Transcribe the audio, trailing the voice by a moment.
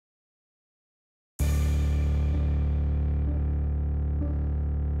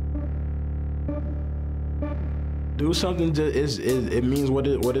Do something it means what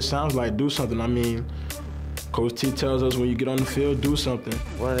it sounds like. Do something. I mean, Coach T tells us when you get on the field, do something.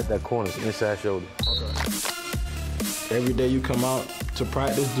 Run at that corner, inside shoulder. Okay. Every day you come out to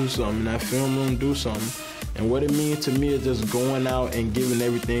practice, do something. In that film room, do something. And what it means to me is just going out and giving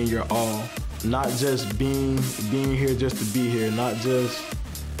everything your all. Not just being here just to be here. Not just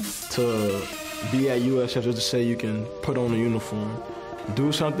to be at USF just to say you can put on a uniform.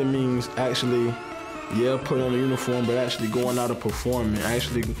 Do something means actually, yeah, put on a uniform, but actually going out and performing,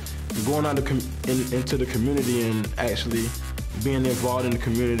 actually going out into the community and actually being involved in the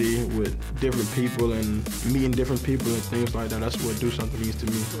community with different people and meeting different people and things like that. That's what do something means to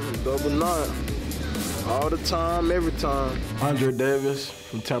me. Double knot, all the time, every time. Andre Davis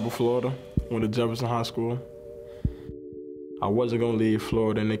from Tampa, Florida, went to Jefferson High School. I wasn't gonna leave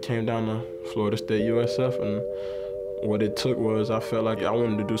Florida, and it came down to Florida State USF, and what it took was I felt like I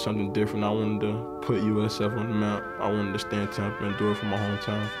wanted to do something different. I wanted to put USF on the map. I wanted to stay in Tampa and do it for my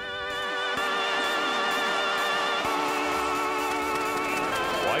hometown.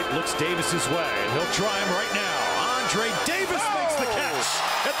 White looks Davis's way, and he'll try him right now. Andre Davis makes the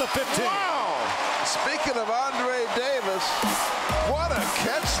catch at the 15. Wow! Speaking of Andre Davis, what a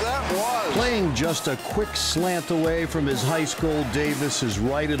catch that was. Playing just a quick slant away from his high school, Davis is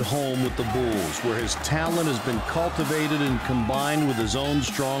right at home with the Bulls, where his talent has been cultivated and combined with his own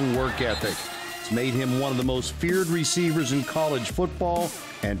strong work ethic. It's made him one of the most feared receivers in college football,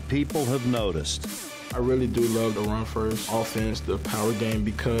 and people have noticed. I really do love the run-first offense, the power game,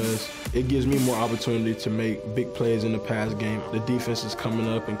 because it gives me more opportunity to make big plays in the pass game. The defense is coming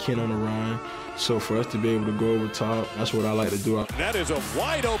up and keen on the run, so for us to be able to go over top, that's what I like to do. That is a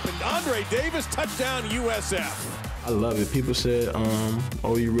wide-open Andre Davis touchdown USF. I love it. People said,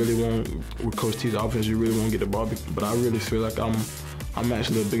 oh, you really won't, with Coach T's offense, you really won't get the ball, but I really feel like I'm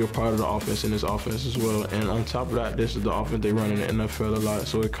actually a bigger part of the offense in this offense as well. And on top of that, this is the offense they run in the NFL a lot,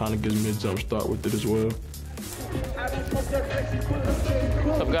 so it kind of gives me a jump start with it as well.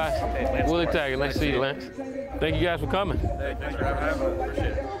 What's up, guys? Willie Taggart, nice to see you, Lance. Thank you guys for coming. Hey, thanks for having us.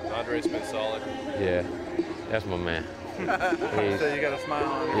 Appreciate it. Andre's been solid. Yeah, that's my man. So you got a smile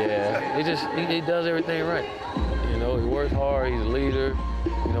on you. Yeah, he does everything right. You know, he works hard, he's a leader.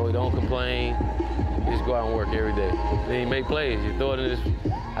 You know, he don't complain. He just go out and work every day. Then he make plays. You throw it in this.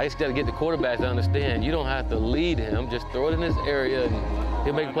 I just got to get the quarterback to understand you don't have to lead him. Just throw it in this area and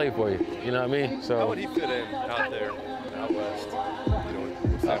he'll make a play for you. You know what I mean? So. How would he fit in out there, out west? You know,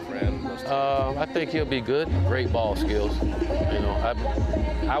 with San Fran. I think he'll be good. Great ball skills. You know,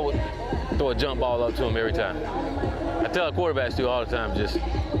 I would throw a jump ball up to him every time. I tell the quarterbacks to all the time, just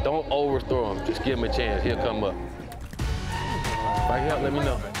don't overthrow him. Just give him a chance. He'll come up. If I can help, let me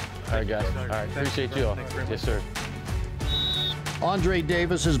know. All right, guys. All right, appreciate you all. Yes, sir. Andre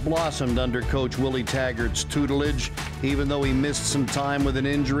Davis has blossomed under Coach Willie Taggart's tutelage. Even though he missed some time with an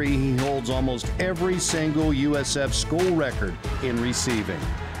injury, he holds almost every single USF school record in receiving.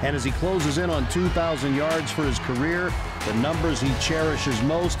 And as he closes in on 2,000 yards for his career, the numbers he cherishes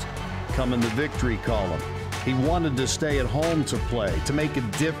most come in the victory column. He wanted to stay at home to play, to make a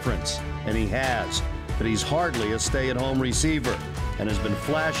difference, and he has. But he's hardly a stay-at-home receiver and has been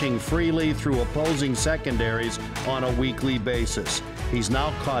flashing freely through opposing secondaries on a weekly basis. He's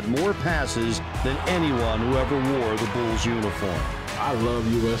now caught more passes than anyone who ever wore the Bulls uniform. I love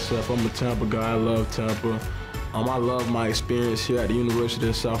USF. I'm a Tampa guy. I love Tampa. I love my experience here at the University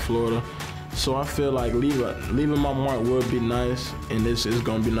of South Florida. So I feel like leaving my mark would be nice, and this is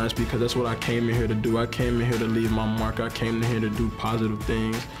going to be nice because that's what I came in here to do. I came in here to leave my mark. I came in here to do positive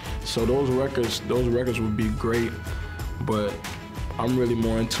things. So those records would be great, but I'm really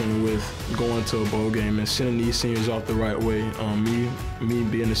more in tune with going to a bowl game and sending these seniors off the right way. Me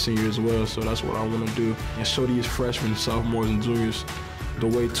being a senior as well, so that's what I want to do. And show these freshmen, sophomores, and juniors the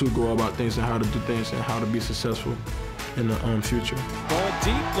way to go about things and how to do things and how to be successful in the future. Going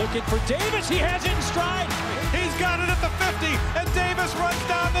deep, looking for Davis. He has it in stride. He's got it at the 50, and Davis runs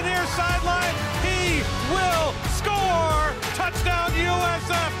down the near sideline. He will score. Touchdown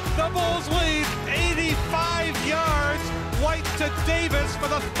USF. The Bulls lead 85 yards. White to Davis for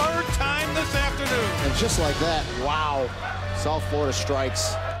the third time this afternoon. And just like that, wow, South Florida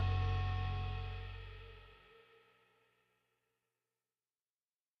strikes.